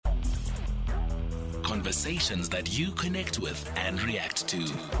Conversations that you connect with and react to.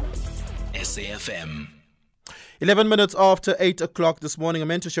 SAFM. 11 minutes after 8 o'clock this morning, a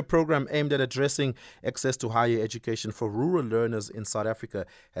mentorship program aimed at addressing access to higher education for rural learners in South Africa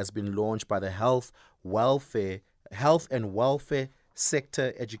has been launched by the Health and Welfare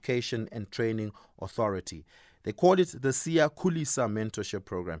Sector Education and Training Authority. They call it the HWSETA Mentorship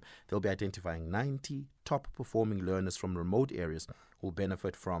Program. They'll be identifying 90 top-performing learners from remote areas who will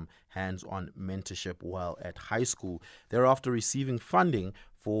benefit from hands-on mentorship while at high school, thereafter receiving funding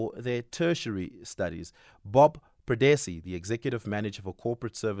for their tertiary studies. Bob Pardesi, the Executive Manager for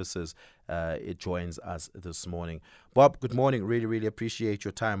Corporate Services, it joins us this morning. Bob, good morning. Really, really appreciate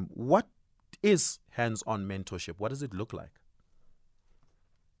your time. What is hands-on mentorship? What does it look like?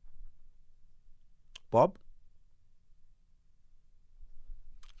 Bob?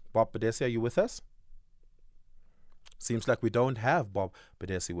 Bob Pardesi, are you with us? Seems like we don't have Bob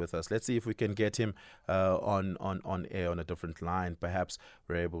Pardesi with us. Let's see if we can get him on air on a different line. Perhaps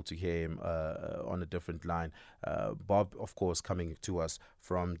we're able to hear him on a different line. Bob, of course, coming to us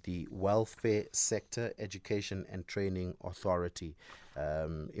from the Welfare Sector Education and Training Authority.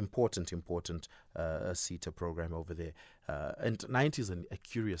 Important HWSETA program over there. And 90 is a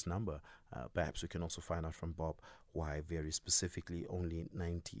curious number. Perhaps we can also find out from Bob why very specifically only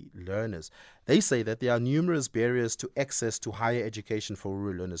 90 learners. They say that there are numerous barriers to access to higher education for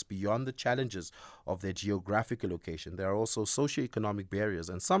rural learners beyond the challenges of their geographical location. There are also socioeconomic barriers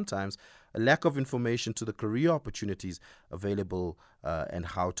and sometimes a lack of information to the career opportunities available and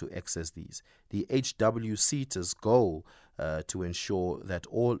how to access these. The HWSETA's goal to ensure that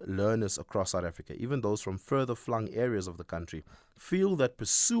all learners across South Africa, even those from further flung areas of the country, feel that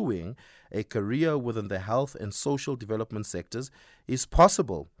pursuing a career within the health and social development sectors is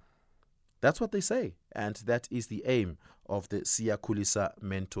possible. That's what they say, and that is the aim of the HWSETA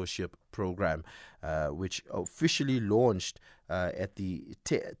Mentorship Program, which officially launched at the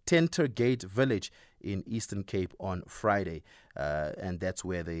Tentergate Village in Eastern Cape on Friday, and that's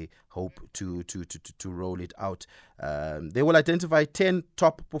where they hope to roll it out. They will identify 10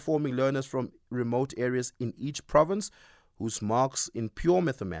 top-performing learners from remote areas in each province whose marks in pure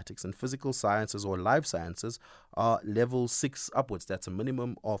mathematics and physical sciences or life sciences are level 6 upwards. That's a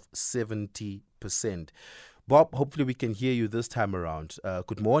minimum of 70%. Bob, hopefully we can hear you this time around.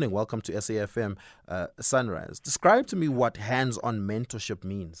 Good morning. Welcome to SAFM Sunrise. Describe to me what hands-on mentorship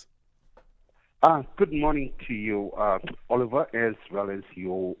means. Good morning to you, Oliver, as well as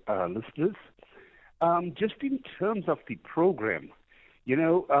your listeners. Just in terms of the program,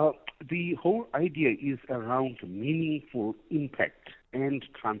 the whole idea is around meaningful impact and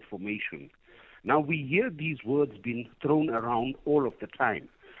transformation. Now, we hear these words being thrown around all of the time,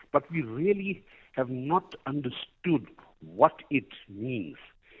 but we really have not understood what it means.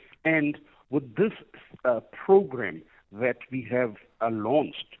 And with this program that we have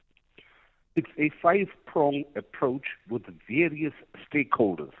launched, it's a 5-pronged approach with various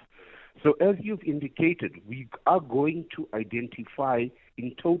stakeholders. So as you've indicated, we are going to identify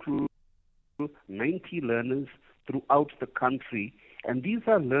in total 90 learners throughout the country, and these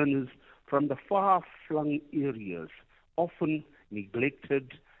are learners from the far-flung areas, often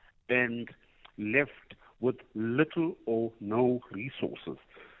neglected and left with little or no resources.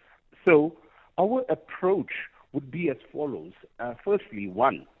 So our approach would be as follows. Firstly,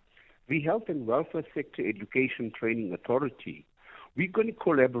 one, the Health and Welfare Sector Education Training Authority. We're going to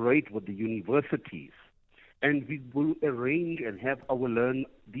collaborate with the universities, and we will arrange and have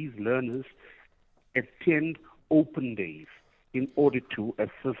these learners attend open days in order to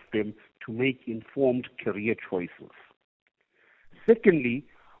assist them to make informed career choices. Secondly,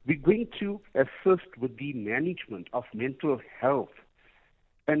 we're going to assist with the management of mental health,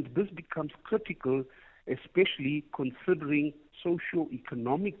 and this becomes critical, especially considering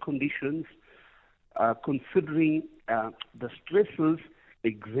socio-economic conditions, considering the stresses,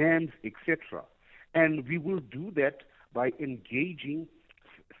 exams, etc. And we will do that by engaging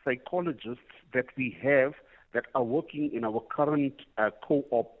psychologists that we have that are working in our current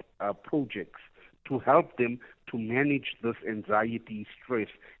co-op projects to help them to manage this anxiety, stress,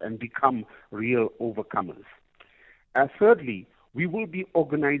 and become real overcomers. Thirdly, we will be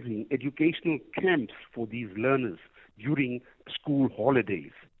organizing educational camps for these learners during school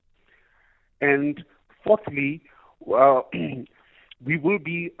holidays. And fourthly, we will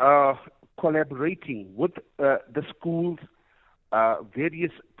be collaborating with the schools,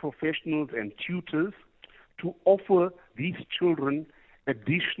 various professionals and tutors to offer these children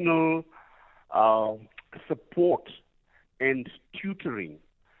additional support and tutoring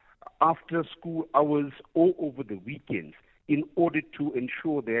after school hours or over the weekends in order to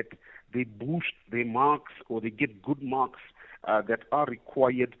ensure that they boost their marks or they get good marks that are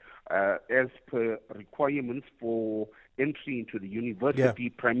required as per requirements for entry into the university,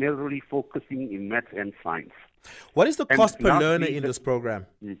 primarily focusing in maths and science. What is the cost per lastly, learner in this program?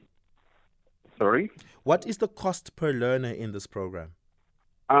 Sorry? What is the cost per learner in this program?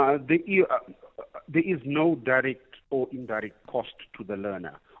 There is no direct or indirect cost to the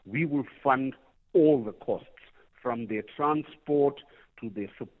learner. We will fund all the costs, from their transport to their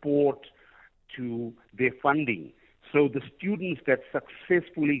support to their funding. So the students that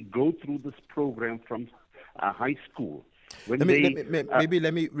successfully go through this program from high school, let me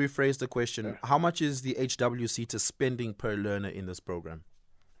rephrase the question. How much is the HWSETA spending per learner in this program?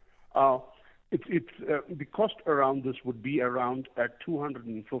 The cost around this would be around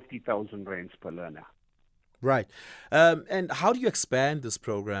 250,000 rands per learner. Right. And how do you expand this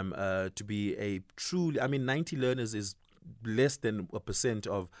program to be a truly, 90 learners is less than 1%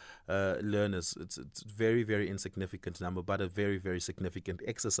 of learners. It's a very, very insignificant number, but a very, very significant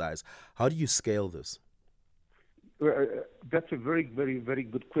exercise. How do you scale this? That's a very, very, very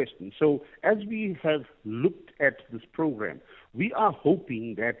good question. So as we have looked at this program, we are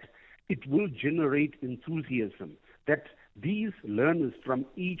hoping that it will generate enthusiasm, that these learners from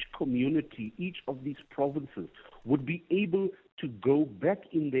each community, each of these provinces, would be able to go back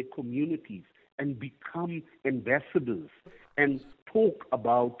in their communities and become ambassadors and talk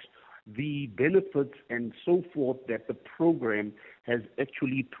about the benefits and so forth that the program has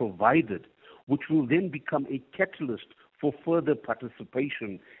actually provided, which will then become a catalyst for further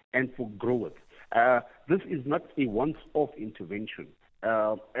participation and for growth. This is not a once-off intervention.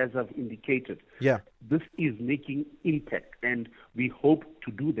 As I've indicated, this is making impact, and we hope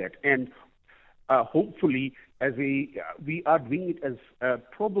to do that. And hopefully, we are doing it as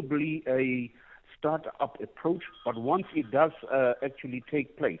probably a start-up approach, but once it does actually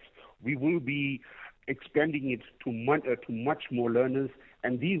take place, we will be expanding it to much more learners,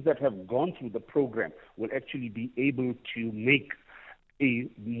 and these that have gone through the program will actually be able to make a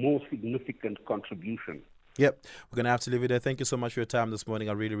more significant contribution. Yep, we're going to have to leave it there. Thank you so much for your time this morning.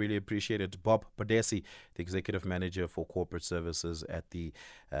 I really, really appreciate it. Bob Pardesi, the Executive Manager for Corporate Services at the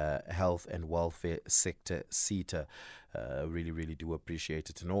Health and Welfare Sector, HWSETA. Really, really do appreciate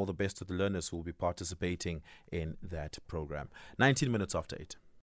it. And all the best to the learners who will be participating in that program. 19 minutes after 8.